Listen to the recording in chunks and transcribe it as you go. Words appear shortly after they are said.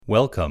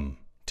Welcome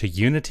to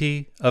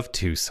Unity of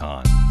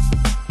Tucson. I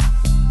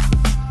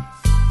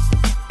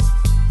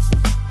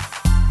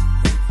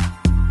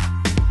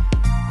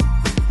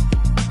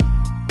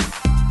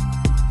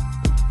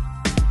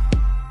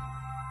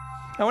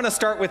want to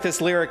start with this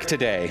lyric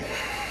today.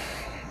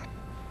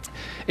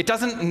 It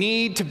doesn't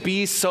need to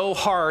be so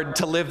hard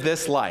to live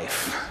this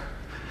life.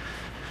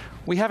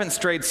 We haven't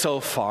strayed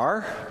so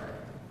far.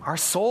 Our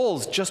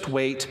souls just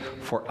wait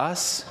for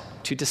us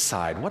to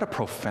decide. What a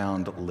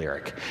profound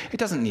lyric. It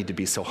doesn't need to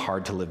be so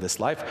hard to live this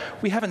life.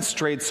 We haven't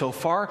strayed so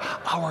far.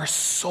 Our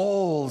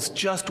souls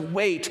just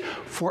wait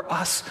for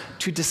us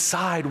to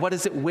decide. What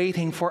is it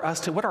waiting for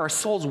us to? What are our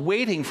souls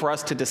waiting for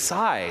us to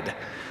decide?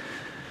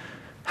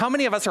 How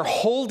many of us are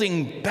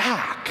holding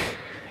back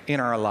in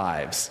our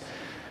lives?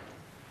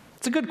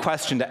 It's a good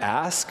question to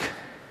ask.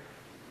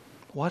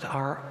 What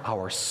are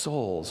our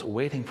souls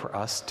waiting for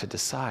us to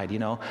decide? You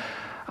know,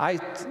 I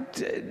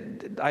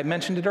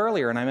mentioned it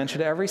earlier, and I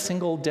mention it every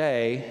single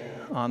day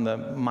on the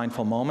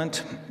Mindful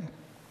Moment,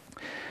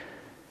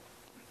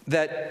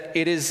 that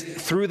it is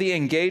through the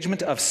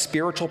engagement of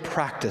spiritual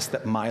practice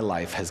that my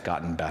life has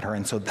gotten better.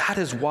 And so that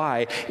is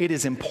why it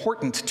is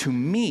important to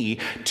me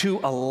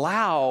to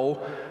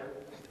allow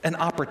an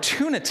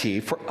opportunity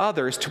for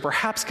others to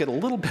perhaps get a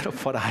little bit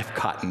of what I've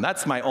gotten.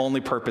 That's my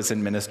only purpose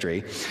in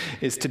ministry,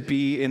 is to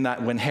be in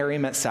that when Harry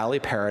met Sally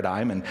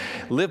paradigm and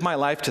live my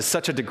life to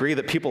such a degree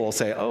that people will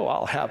say, oh,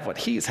 I'll have what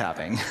he's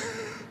having.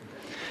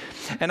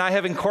 And I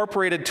have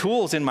incorporated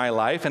tools in my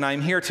life, and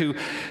I'm here to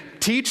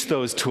teach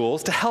those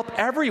tools to help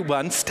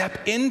everyone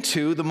step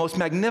into the most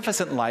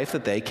magnificent life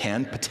that they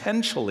can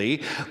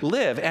potentially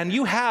live. And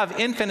you have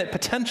infinite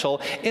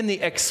potential in the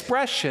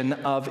expression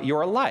of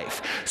your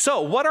life.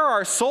 So, what are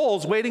our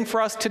souls waiting for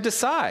us to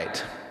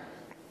decide?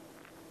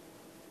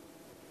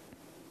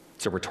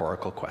 It's a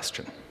rhetorical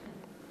question.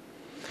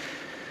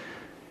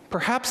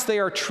 Perhaps they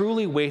are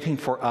truly waiting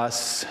for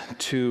us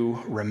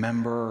to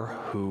remember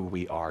who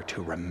we are,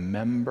 to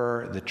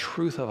remember the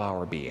truth of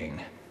our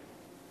being.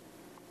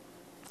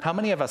 How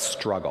many of us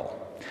struggle?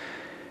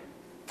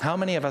 How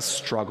many of us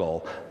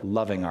struggle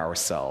loving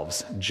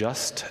ourselves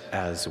just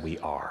as we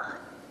are?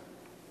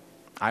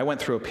 I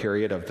went through a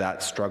period of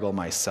that struggle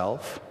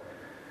myself.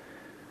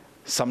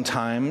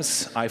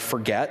 Sometimes I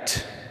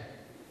forget.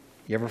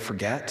 You ever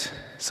forget?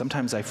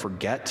 Sometimes I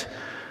forget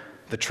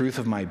the truth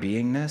of my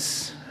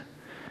beingness.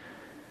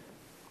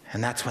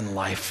 And that's when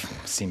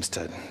life seems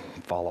to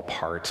fall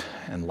apart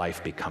and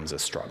life becomes a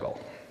struggle.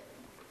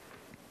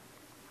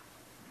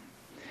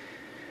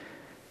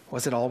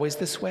 Was it always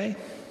this way?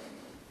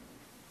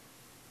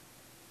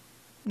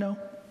 No.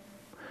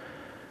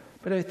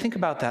 But I think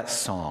about that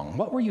song.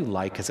 What were you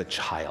like as a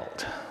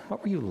child?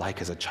 What were you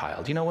like as a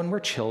child? You know, when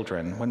we're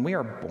children, when we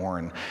are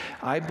born,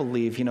 I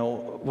believe,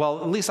 well,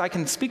 at least I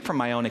can speak from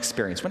my own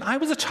experience. When I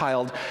was a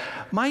child,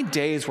 my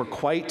days were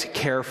quite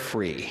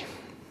carefree.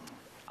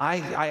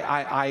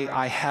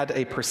 I had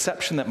a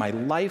perception that my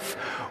life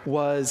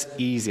was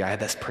easy. I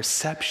had this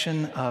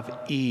perception of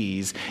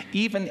ease,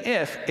 even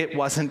if it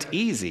wasn't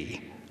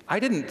easy. I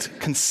didn't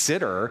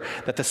consider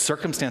that the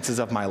circumstances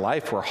of my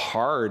life were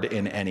hard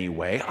in any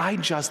way. I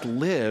just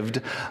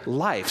lived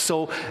life.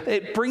 So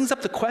it brings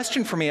up the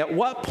question for me, at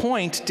what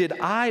point did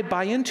I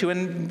buy into,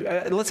 and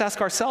let's ask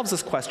ourselves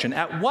this question,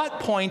 at what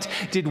point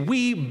did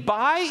we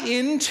buy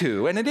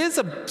into, and it is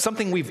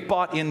something we've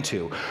bought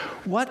into,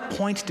 what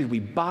point did we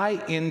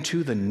buy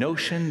into the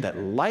notion that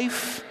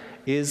life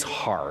is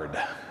hard?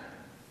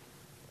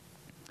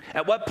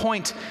 At what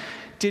point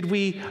did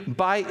we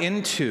buy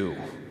into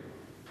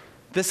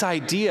this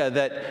idea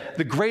that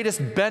the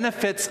greatest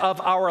benefits of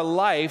our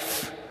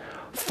life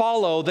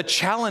follow the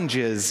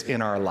challenges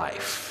in our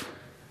life?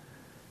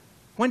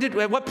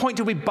 At what point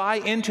did we buy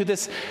into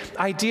this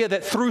idea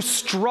that through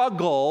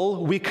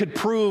struggle we could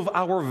prove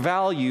our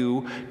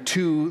value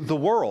to the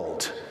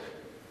world?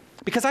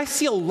 Because I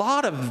see a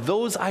lot of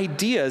those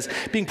ideas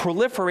being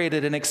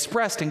proliferated and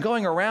expressed and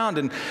going around,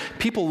 and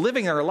people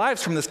living their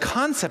lives from this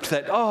concept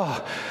that,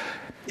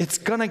 it's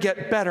going to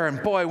get better,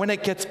 and boy, when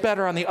it gets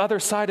better on the other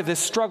side of this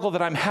struggle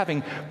that I'm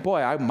having,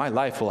 boy, my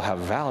life will have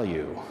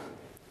value.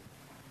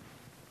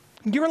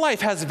 Your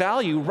life has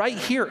value right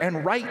here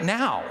and right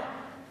now.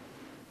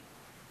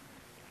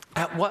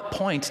 At what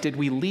point did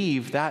we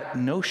leave that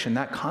notion,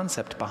 that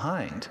concept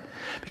behind?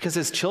 Because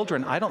as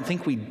children, I don't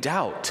think we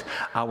doubt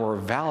our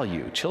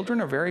value. Children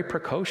are very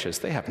precocious.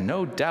 They have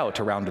no doubt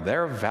around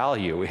their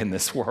value in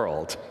this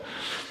world.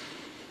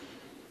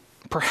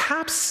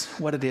 Perhaps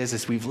what it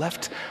is we've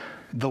left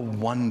the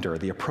wonder,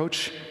 the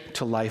approach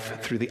to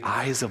life through the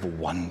eyes of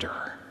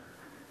wonder.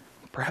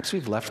 Perhaps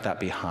we've left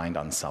that behind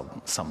on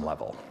some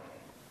level.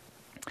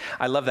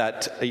 I love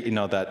that,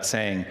 that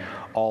saying,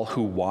 all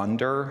who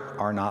wander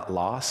are not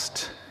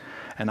lost.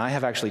 And I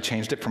have actually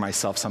changed it for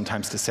myself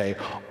sometimes to say,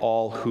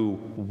 all who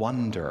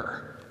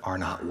wonder are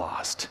not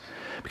lost.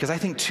 Because I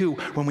think, too,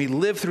 when we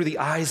live through the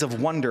eyes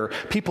of wonder,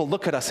 people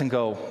look at us and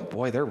go,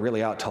 boy, they're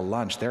really out to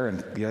lunch. Their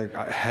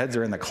heads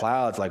are in the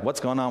clouds. Like, what's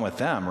going on with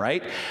them,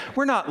 right?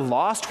 We're not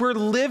lost. We're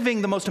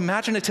living the most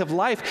imaginative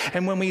life.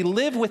 And when we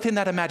live within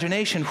that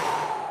imagination,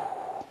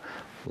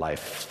 life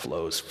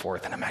flows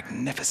forth in a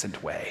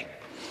magnificent way.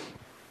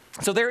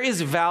 So there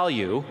is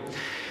value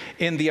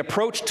in the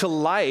approach to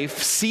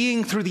life,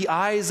 seeing through the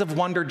eyes of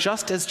wonder,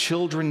 just as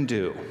children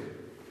do.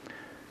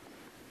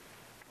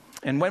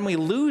 And when we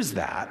lose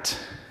that,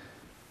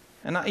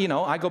 and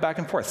I go back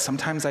and forth.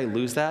 Sometimes I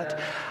lose that.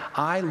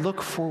 I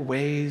look for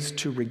ways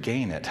to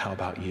regain it. How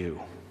about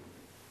you?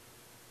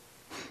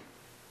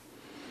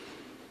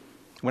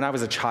 When I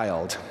was a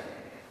child,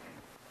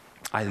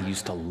 I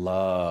used to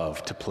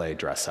love to play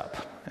dress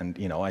up. And,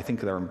 I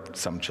think there are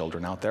some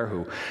children out there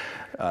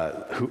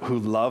who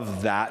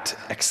love that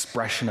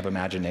expression of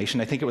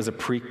imagination. I think it was a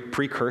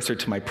precursor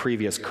to my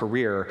previous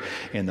career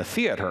in the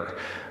theater.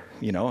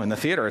 In the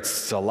theater,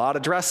 it's a lot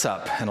of dress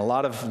up and a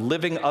lot of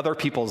living other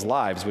people's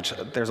lives, which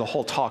there's a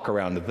whole talk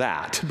around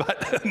that,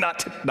 but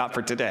not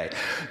for today.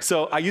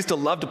 So I used to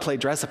love to play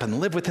dress up and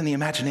live within the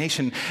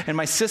imagination. And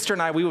my sister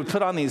and I, we would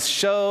put on these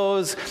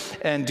shows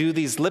and do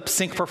these lip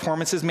sync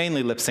performances,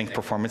 mainly lip sync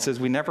performances.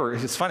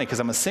 It's funny because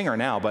I'm a singer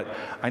now, but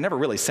I never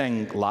really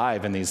sang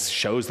live in these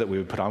shows that we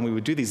would put on. We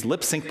would do these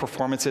lip sync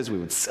performances. We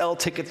would sell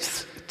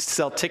tickets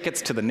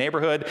to the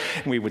neighborhood.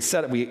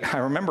 And I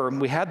remember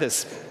we had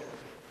this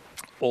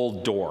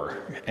old door,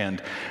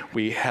 and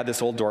we had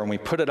this old door, and we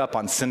put it up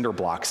on cinder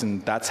blocks,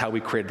 and that's how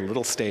we created a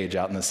little stage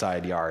out in the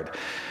side yard.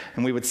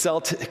 And we would sell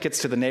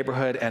tickets to the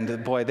neighborhood,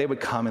 and boy, they would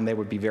come and they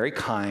would be very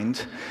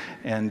kind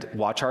and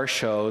watch our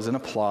shows and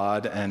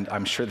applaud, and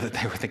I'm sure that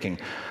they were thinking,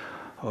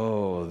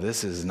 oh,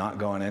 this is not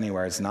going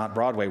anywhere. It's not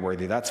Broadway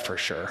worthy, that's for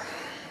sure.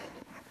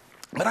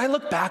 But I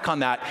look back on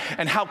that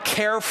and how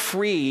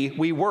carefree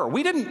we were.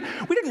 We didn't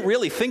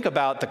really think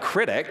about the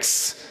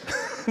critics.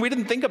 We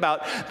didn't think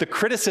about the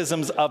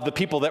criticisms of the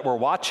people that were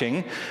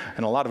watching,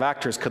 and a lot of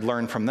actors could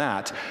learn from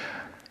that.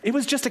 It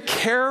was just a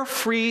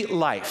carefree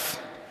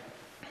life.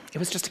 It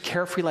was just a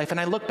carefree life. And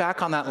I look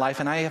back on that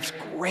life and I have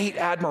great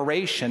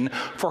admiration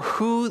for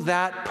who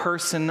that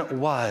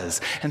person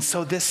was. And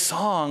so this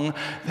song,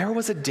 there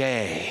was a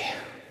day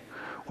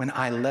when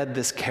I led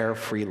this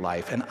carefree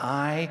life, and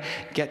I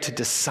get to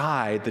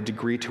decide the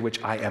degree to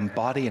which I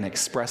embody and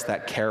express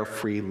that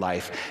carefree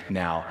life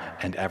now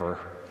and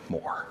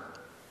evermore.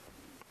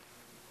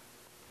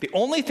 The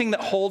only thing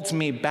that holds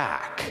me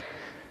back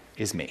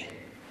is me.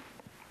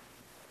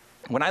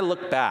 When I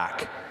look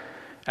back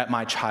at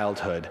my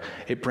childhood,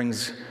 it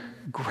brings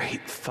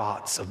great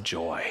thoughts of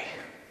joy.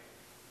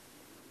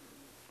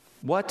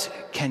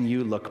 What can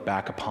you look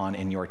back upon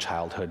in your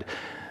childhood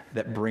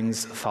that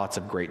brings thoughts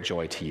of great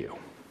joy to you?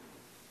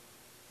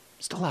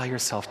 Just allow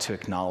yourself to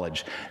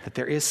acknowledge that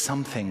there is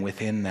something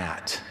within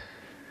that.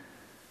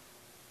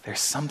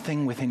 There's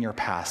something within your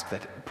past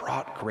that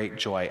brought great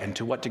joy, and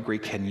to what degree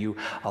can you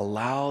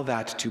allow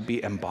that to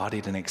be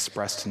embodied and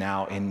expressed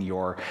now in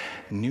your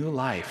new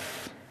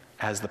life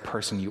as the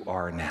person you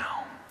are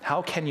now?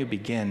 How can you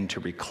begin to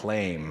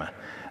reclaim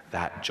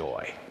that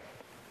joy?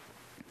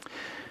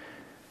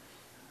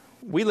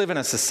 We live in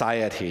a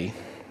society,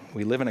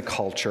 we live in a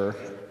culture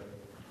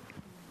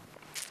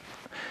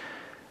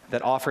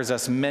that offers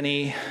us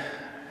many,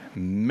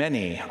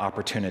 many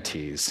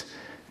opportunities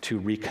to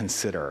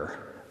reconsider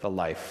the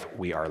life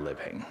we are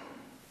living.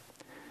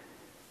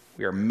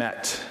 We are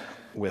met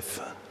with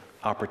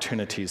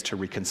opportunities to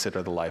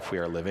reconsider the life we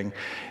are living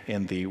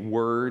in the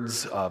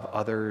words of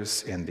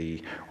others, in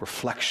the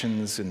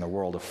reflections in the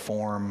world of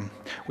form.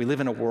 We live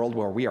in a world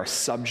where we are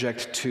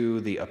subject to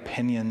the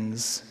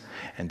opinions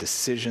and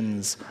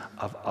decisions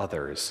of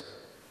others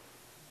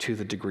to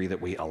the degree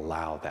that we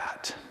allow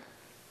that.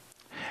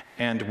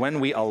 And when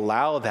we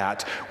allow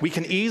that, we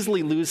can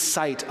easily lose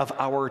sight of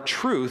our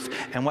truth.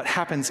 And what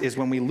happens is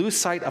when we lose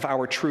sight of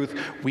our truth,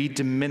 we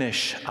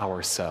diminish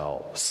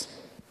ourselves.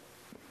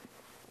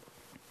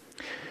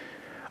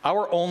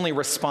 Our only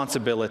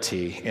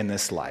responsibility in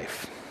this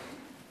life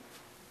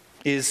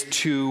is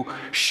to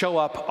show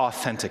up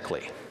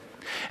authentically.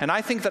 And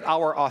I think that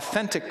our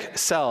authentic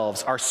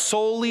selves are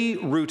solely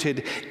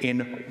rooted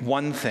in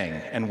one thing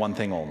and one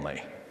thing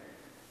only: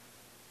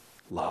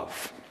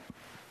 love.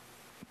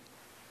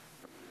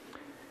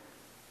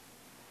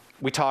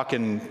 We talk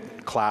in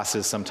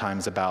classes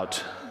sometimes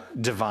about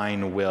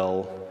divine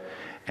will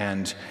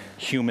and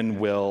human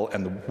will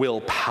and the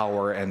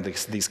willpower and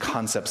these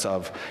concepts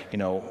of,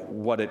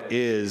 what it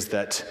is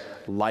that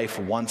life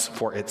wants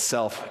for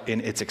itself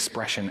in its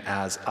expression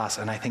as us.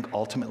 And I think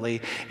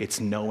ultimately it's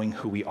knowing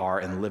who we are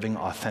and living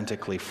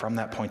authentically from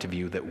that point of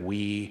view that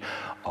we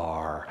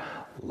are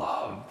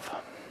love.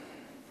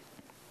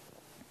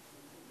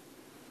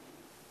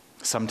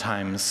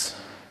 Sometimes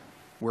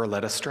we're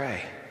led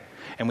astray.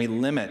 And we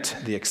limit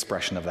the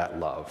expression of that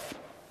love.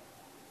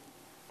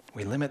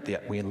 We limit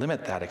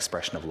that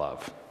expression of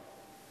love.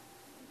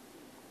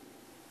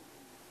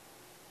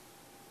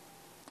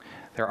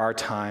 There are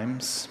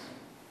times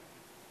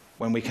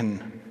when we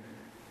can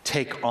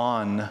take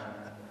on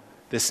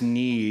this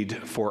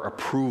need for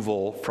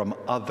approval from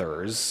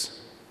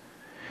others.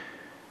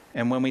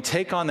 And when we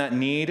take on that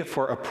need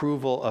for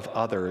approval of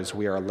others,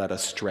 we are led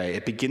astray.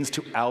 It begins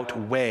to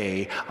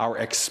outweigh our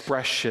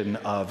expression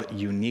of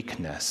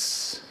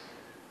uniqueness.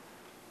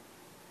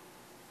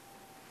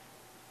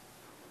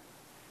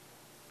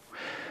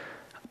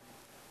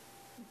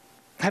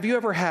 Have you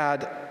ever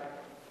had,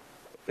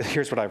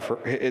 here's what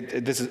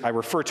I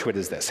refer to it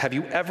as this. Have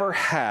you ever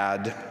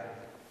had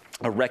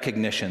a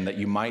recognition that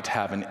you might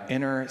have an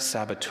inner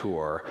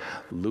saboteur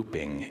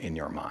looping in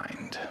your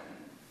mind?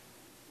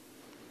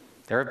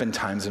 There have been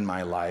times in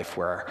my life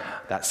where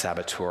that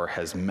saboteur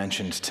has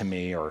mentioned to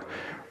me or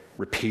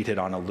repeated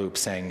on a loop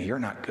saying, "You're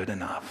not good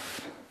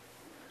enough.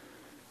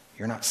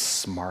 You're not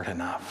smart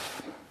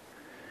enough.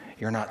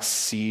 You're not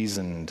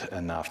seasoned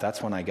enough."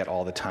 That's when I get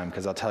all the time,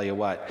 because I'll tell you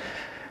what,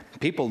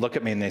 people look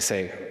at me and they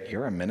say,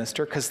 "You're a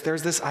minister?" Because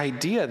there's this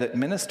idea that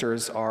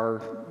ministers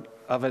are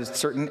of a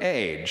certain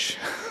age.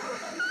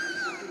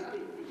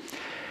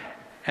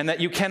 And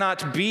that you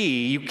cannot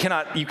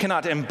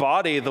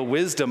embody the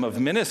wisdom of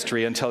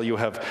ministry until you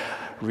have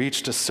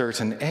reached a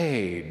certain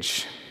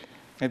age.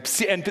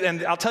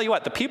 And I'll tell you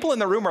what, the people in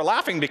the room are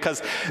laughing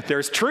because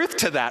there's truth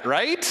to that,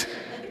 right?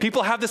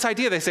 People have this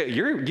idea. They say,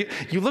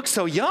 you look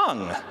so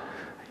young.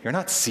 You're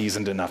not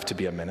seasoned enough to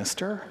be a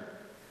minister.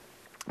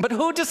 But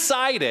who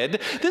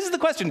decided, this is the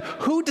question,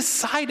 who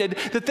decided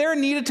that there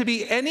needed to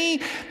be any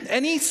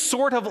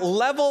sort of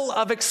level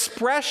of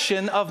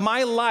expression of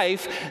my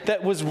life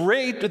that was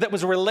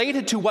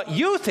related to what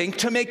you think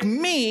to make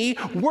me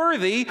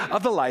worthy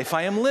of the life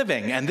I am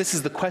living? And this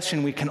is the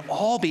question we can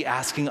all be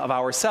asking of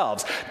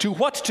ourselves. To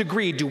what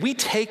degree do we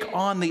take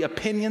on the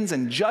opinions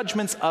and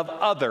judgments of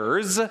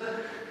others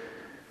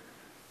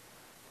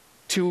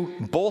to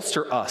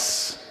bolster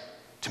us,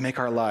 to make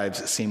our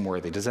lives seem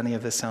worthy? Does any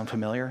of this sound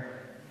familiar?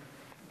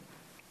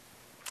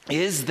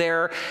 Is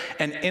there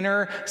an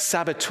inner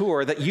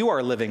saboteur that you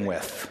are living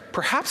with?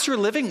 Perhaps you're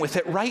living with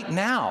it right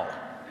now.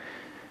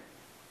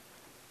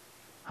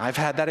 I've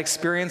had that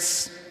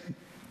experience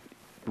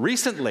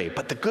recently,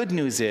 but the good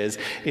news is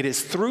it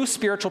is through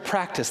spiritual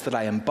practice that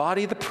I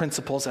embody the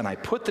principles and I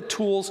put the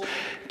tools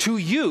to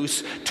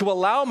use to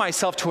allow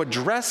myself to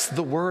address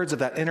the words of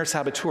that inner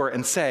saboteur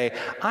and say,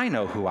 I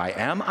know who I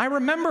am. I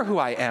remember who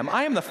I am.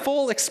 I am the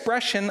full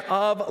expression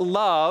of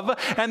love,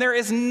 and there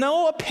is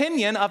no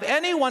opinion of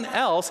anyone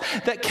else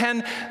that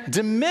can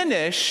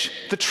diminish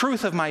the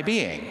truth of my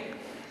being.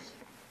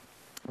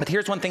 But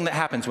here's one thing that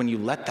happens when you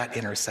let that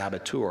inner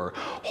saboteur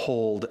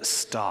hold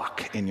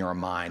stock in your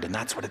mind, and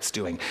that's what it's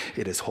doing.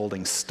 It is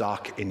holding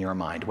stock in your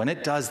mind. When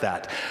it does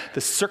that,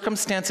 the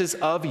circumstances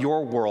of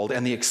your world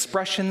and the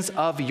expressions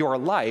of your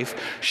life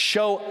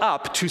show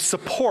up to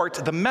support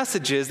the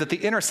messages that the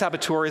inner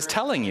saboteur is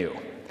telling you.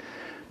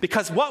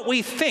 Because what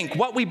we think,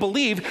 what we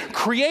believe,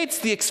 creates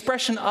the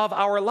expression of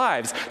our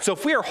lives. So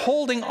if we are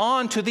holding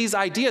on to these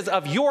ideas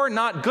of you're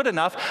not good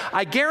enough,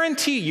 I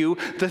guarantee you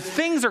the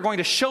things are going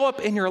to show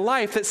up in your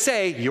life that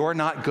say you're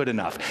not good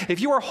enough.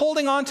 If you are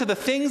holding on to the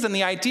things and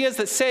the ideas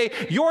that say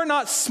you're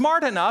not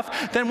smart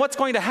enough, then what's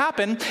going to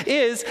happen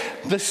is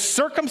the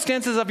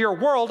circumstances of your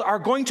world are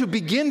going to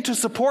begin to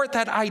support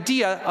that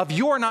idea of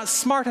you're not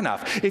smart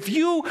enough. If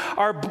you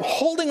are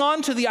holding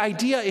on to the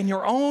idea in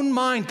your own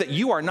mind that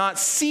you are not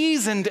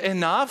seasoned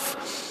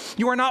enough,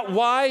 you are not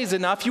wise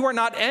enough, you are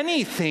not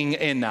anything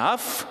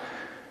enough,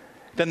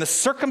 then the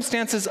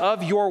circumstances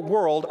of your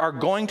world are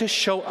going to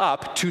show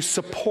up to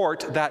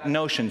support that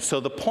notion. So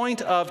the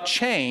point of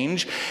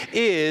change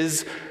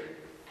is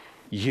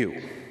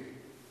you.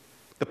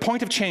 The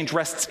point of change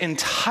rests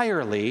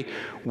entirely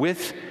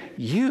with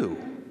you.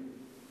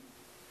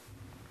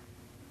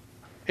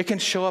 It can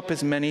show up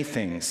as many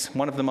things.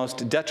 One of the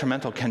most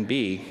detrimental can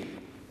be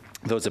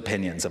those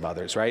opinions of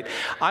others, right?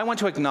 I want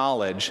to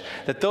acknowledge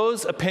that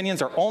those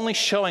opinions are only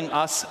showing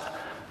us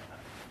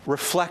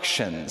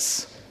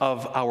reflections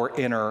of our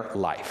inner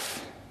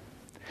life.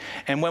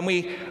 And when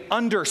we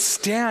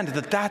understand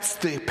that that's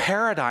the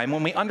paradigm,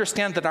 when we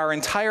understand that our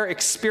entire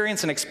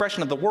experience and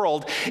expression of the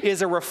world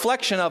is a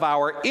reflection of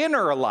our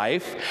inner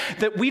life,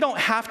 that we don't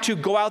have to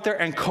go out there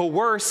and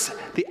coerce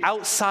the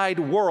outside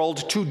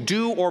world to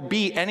do or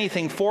be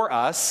anything for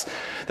us,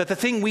 that the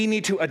thing we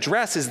need to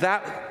address is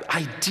that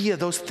idea,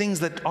 those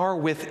things that are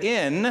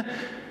within,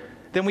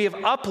 then we have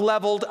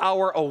up-leveled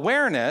our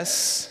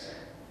awareness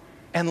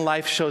and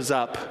life shows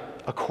up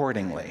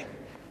accordingly.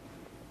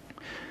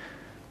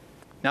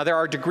 Now, there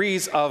are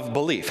degrees of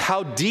belief.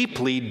 How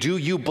deeply do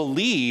you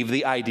believe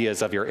the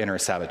ideas of your inner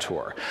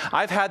saboteur?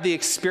 I've had the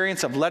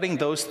experience of letting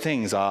those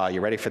things,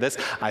 you ready for this?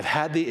 I've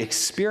had the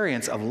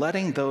experience of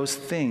letting those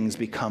things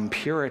become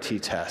purity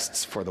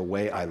tests for the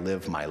way I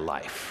live my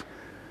life.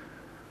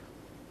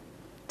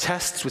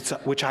 Tests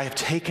which I have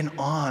taken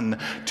on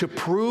to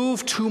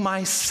prove to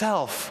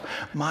myself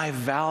my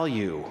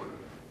value.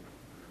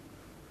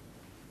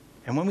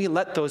 And when we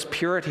let those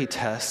purity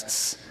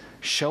tests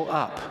show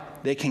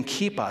up, they can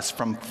keep us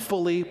from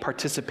fully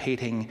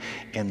participating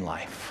in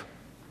life.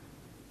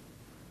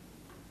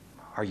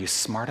 Are you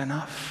smart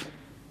enough?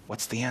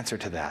 What's the answer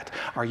to that?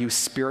 Are you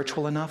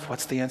spiritual enough?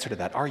 What's the answer to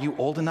that? Are you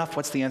old enough?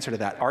 What's the answer to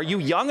that? Are you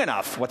young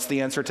enough? What's the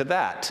answer to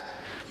that?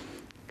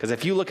 Because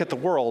if you look at the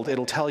world,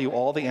 it'll tell you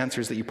all the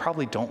answers that you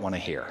probably don't want to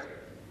hear.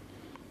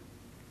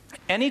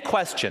 Any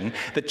question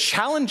that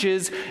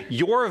challenges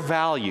your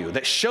value,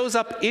 that shows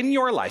up in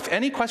your life,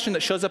 any question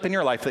that shows up in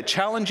your life that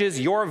challenges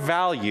your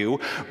value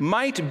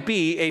might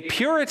be a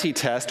purity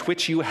test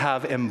which you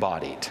have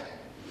embodied.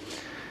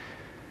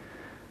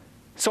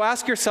 So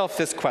ask yourself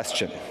this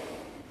question.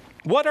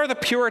 What are the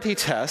purity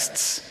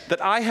tests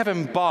that I have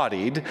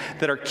embodied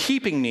that are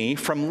keeping me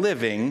from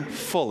living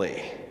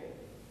fully?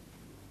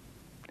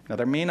 Now,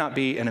 there may not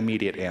be an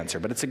immediate answer,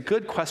 but it's a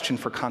good question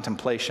for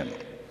contemplation.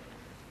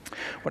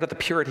 What are the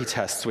purity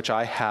tests which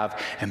I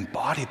have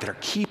embodied that are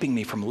keeping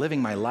me from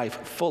living my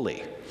life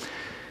fully?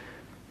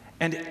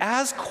 And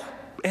as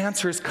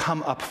answers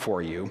come up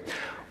for you,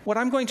 what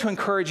I'm going to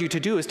encourage you to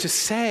do is to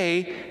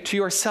say to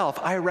yourself,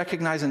 I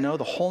recognize and know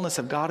the wholeness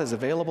of God is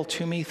available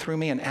to me, through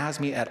me, and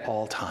as me at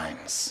all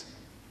times.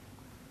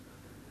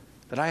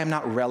 That I am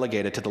not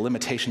relegated to the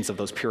limitations of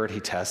those purity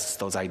tests,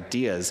 those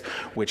ideas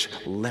which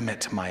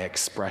limit my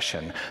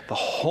expression. The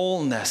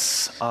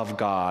wholeness of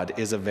God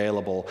is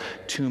available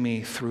to me,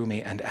 through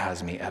me, and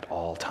as me at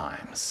all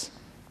times.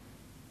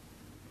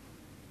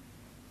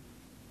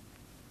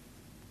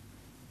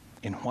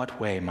 In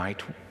what way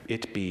might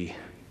it be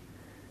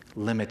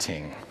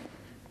limiting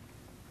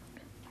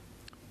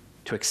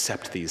to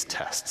accept these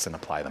tests and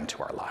apply them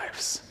to our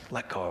lives?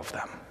 Let go of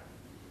them.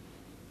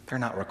 They're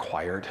not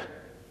required.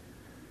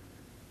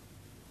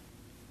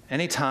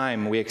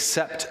 Anytime we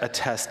accept a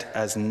test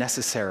as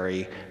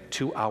necessary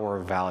to our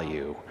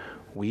value,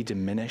 we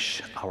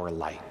diminish our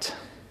light.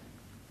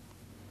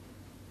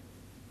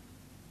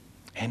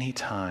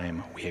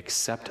 Anytime we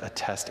accept a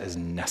test as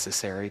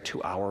necessary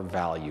to our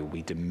value,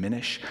 we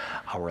diminish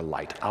our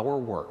light. Our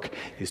work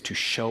is to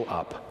show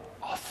up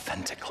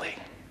authentically.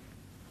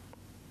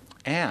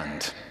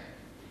 And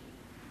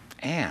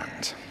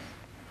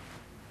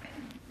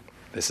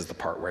this is the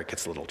part where it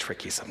gets a little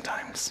tricky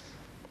sometimes.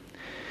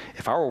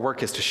 If our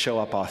work is to show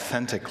up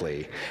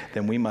authentically,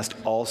 then we must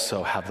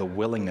also have the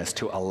willingness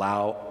to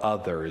allow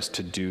others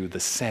to do the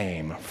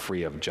same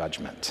free of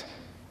judgment.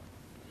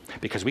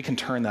 Because we can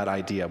turn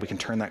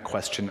that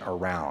question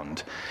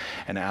around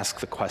and ask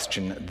the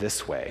question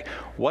this way.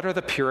 What are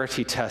the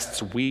purity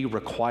tests we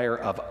require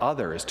of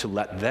others to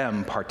let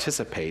them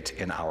participate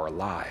in our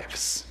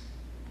lives?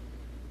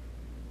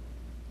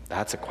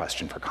 That's a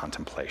question for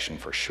contemplation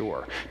for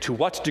sure. To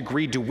what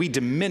degree do we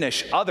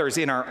diminish others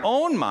in our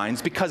own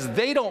minds because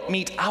they don't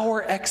meet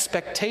our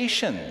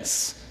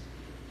expectations?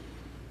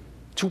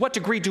 To what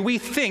degree do we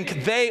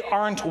think they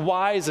aren't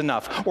wise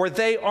enough, or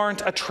they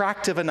aren't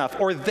attractive enough,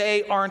 or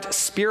they aren't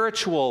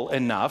spiritual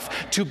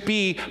enough to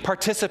be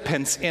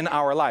participants in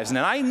our lives? And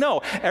I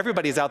know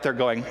everybody's out there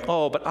going,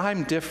 oh, but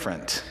I'm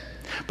different.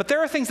 But there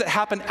are things that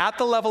happen at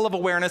the level of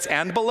awareness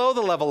and below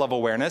the level of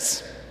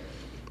awareness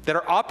that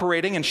are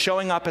operating and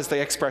showing up as the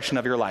expression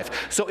of your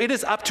life. So it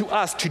is up to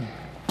us to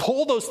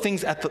pull those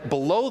things that are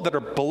below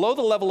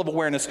the level of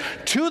awareness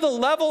to the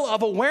level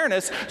of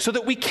awareness so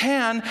that we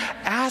can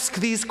ask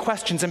these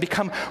questions and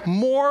become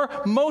more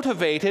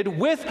motivated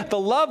with the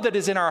love that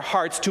is in our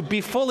hearts to be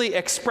fully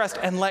expressed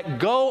and let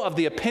go of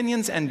the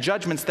opinions and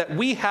judgments that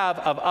we have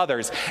of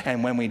others.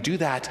 And when we do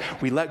that,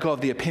 we let go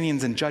of the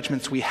opinions and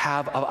judgments we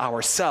have of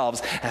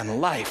ourselves, and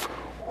life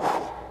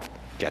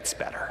gets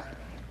better.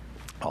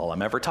 All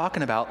I'm ever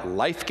talking about,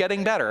 life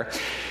getting better.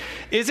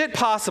 Is it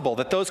possible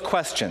that those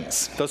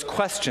questions, is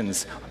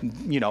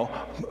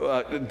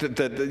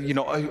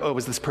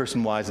this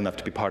person wise enough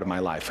to be part of my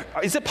life?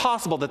 Is it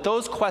possible that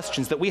those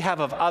questions that we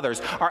have of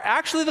others are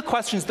actually the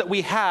questions that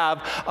we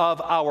have of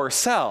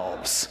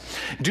ourselves?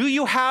 Do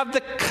you have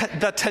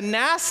the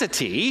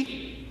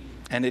tenacity,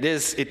 and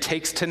it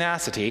takes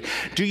tenacity,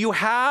 do you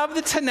have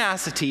the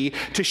tenacity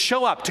to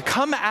show up, to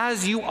come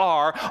as you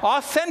are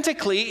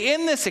authentically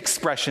in this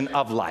expression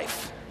of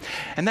life?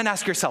 And then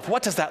ask yourself,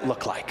 what does that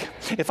look like?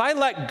 If I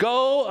let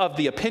go of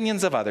the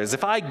opinions of others,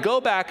 if I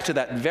go back to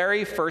that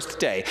very first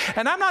day,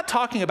 and I'm not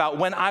talking about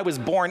when I was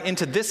born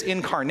into this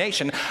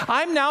incarnation,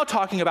 I'm now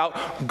talking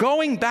about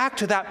going back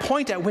to that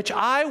point at which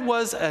I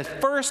was a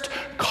first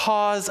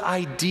cause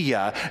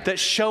idea that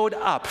showed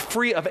up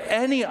free of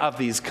any of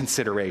these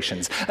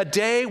considerations. A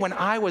day when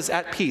I was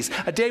at peace,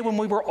 a day when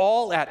we were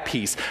all at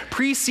peace,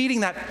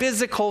 preceding that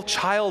physical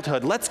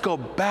childhood. Let's go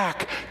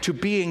back to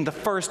being the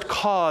first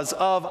cause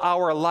of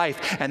our life.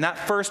 And that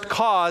first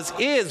cause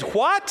is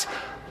what?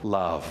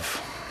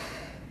 Love.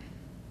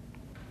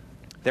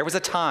 There was a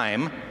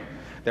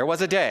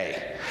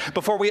day,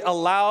 before we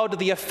allowed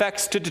the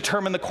effects to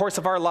determine the course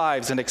of our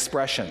lives and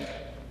expression.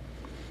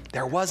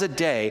 There was a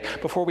day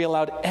before we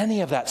allowed any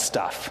of that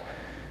stuff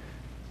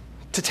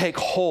to take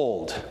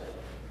hold.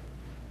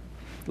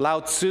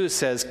 Lao Tzu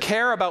says,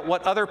 care about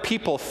what other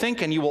people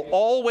think and you will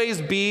always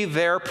be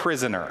their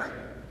prisoner.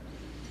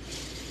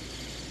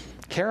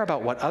 Care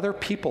about what other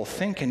people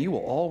think and you will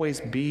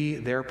always be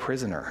their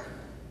prisoner.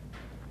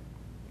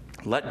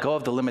 Let go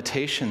of the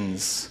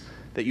limitations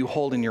that you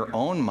hold in your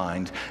own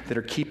mind that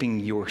are keeping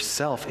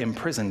yourself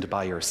imprisoned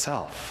by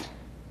yourself.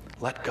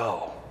 Let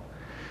go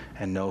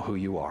and know who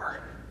you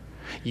are.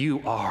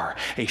 You are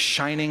a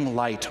shining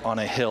light on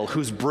a hill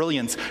whose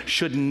brilliance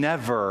should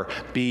never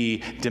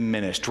be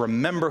diminished.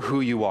 Remember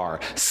who you are.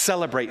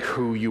 Celebrate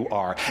who you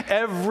are.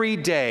 Every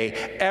day,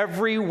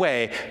 every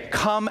way,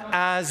 come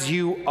as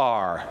you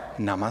are.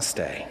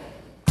 Namaste.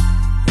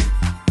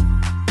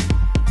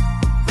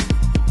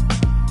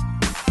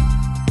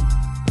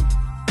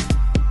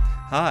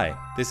 Hi,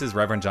 this is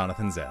Reverend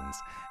Jonathan Zenz,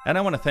 and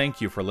I want to thank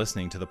you for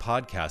listening to the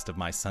podcast of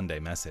my Sunday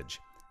message.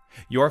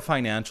 Your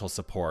financial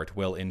support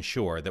will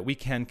ensure that we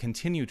can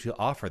continue to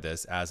offer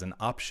this as an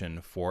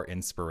option for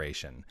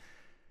inspiration.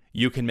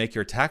 You can make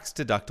your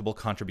tax-deductible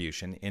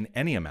contribution in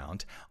any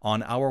amount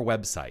on our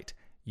website,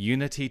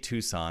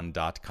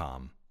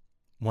 unitytucson.com.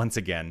 Once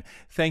again,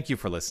 thank you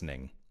for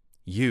listening.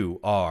 You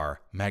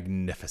are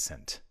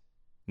magnificent.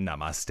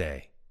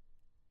 Namaste.